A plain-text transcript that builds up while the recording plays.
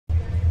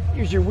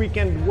Here's your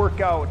weekend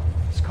workout.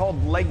 It's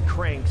called leg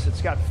cranks.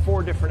 It's got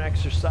 4 different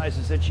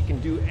exercises that you can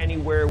do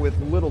anywhere with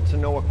little to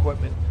no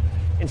equipment.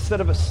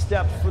 Instead of a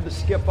step for the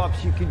skip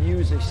ups, you could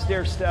use a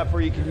stair step,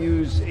 or you could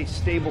use a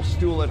stable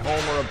stool at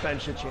home or a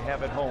bench that you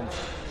have at home.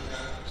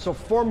 So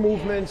 4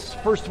 movements.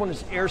 First one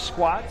is air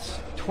squats,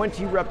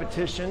 20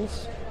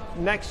 repetitions.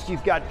 Next,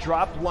 you've got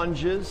drop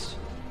lunges,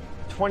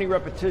 20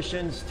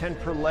 repetitions, 10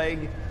 per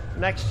leg.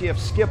 Next, you have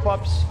skip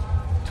ups,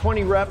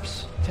 20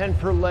 reps, 10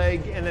 per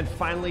leg. And then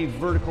finally,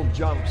 vertical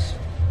jumps,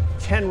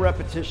 10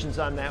 repetitions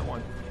on that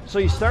one. So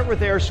you start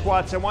with air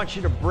squats. I want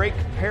you to break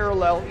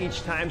parallel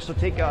each time. So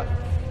take a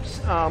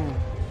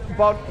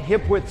about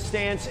hip width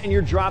stance, and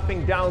you're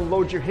dropping down.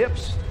 Load your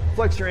hips,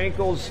 flex your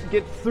ankles,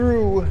 get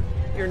through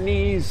your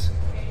knees,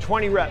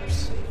 20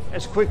 reps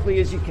as quickly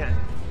as you can.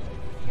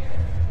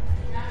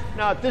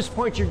 Now at this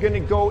point, you're going to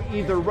go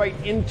either right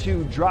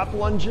into drop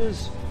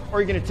lunges,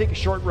 or you're going to take a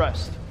short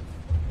rest.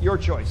 Your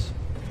choice.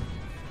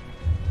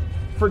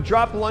 For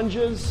drop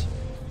lunges,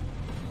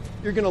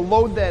 you're going to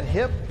load that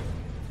hip,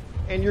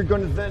 and you're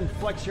going to then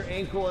flex your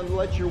ankle and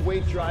let your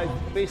weight drive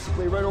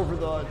basically right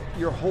over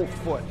your whole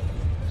foot.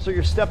 So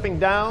you're stepping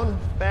down,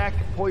 back,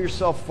 pull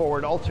yourself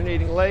forward,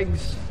 alternating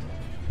legs.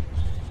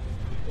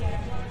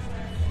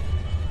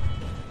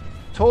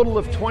 Total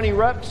of 20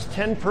 reps,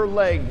 10 per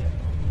leg.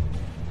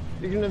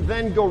 You're going to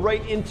then go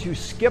right into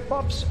skip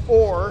ups,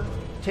 or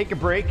take a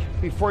break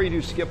before you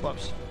do skip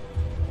ups.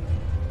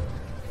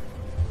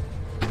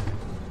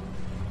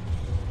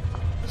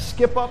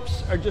 Skip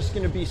ups are just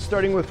going to be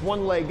starting with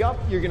one leg up.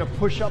 You're going to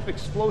push up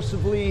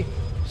explosively,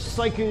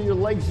 cycle your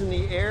legs in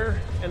the air,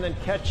 and then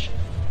catch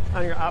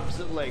on your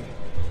opposite leg.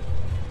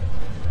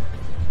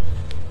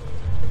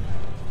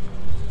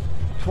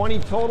 20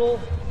 total,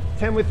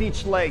 10 with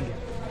each leg.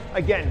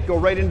 Again, go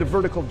right into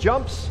vertical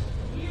jumps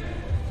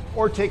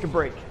or take a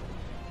break.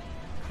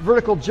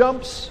 Vertical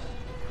jumps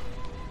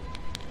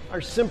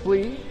are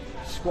simply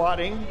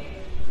squatting,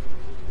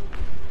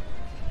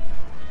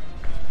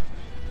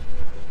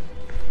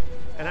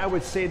 and I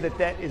would say that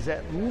that is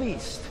at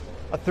least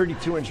a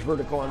 32-inch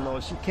vertical on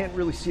those. You can't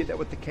really see that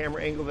with the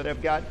camera angle that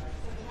I've got.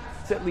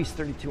 It's at least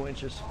 32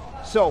 inches.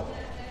 So,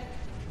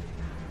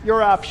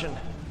 your option: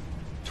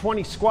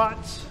 20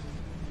 squats,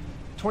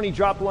 20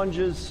 drop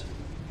lunges,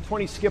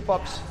 20 skip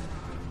ups,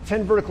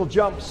 10 vertical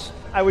jumps.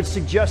 I would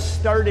suggest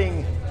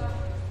starting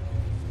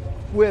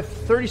with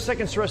 30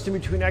 seconds rest in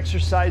between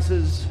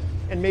exercises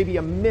and maybe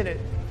a minute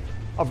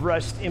of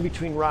rest in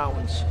between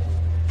rounds.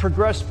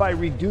 Progress by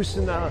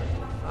reducing the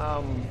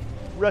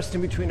rest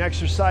in between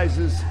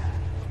exercises,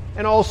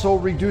 and also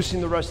reducing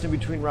the rest in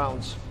between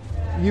rounds.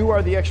 You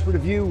are the expert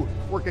of you.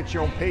 Work at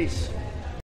your own pace.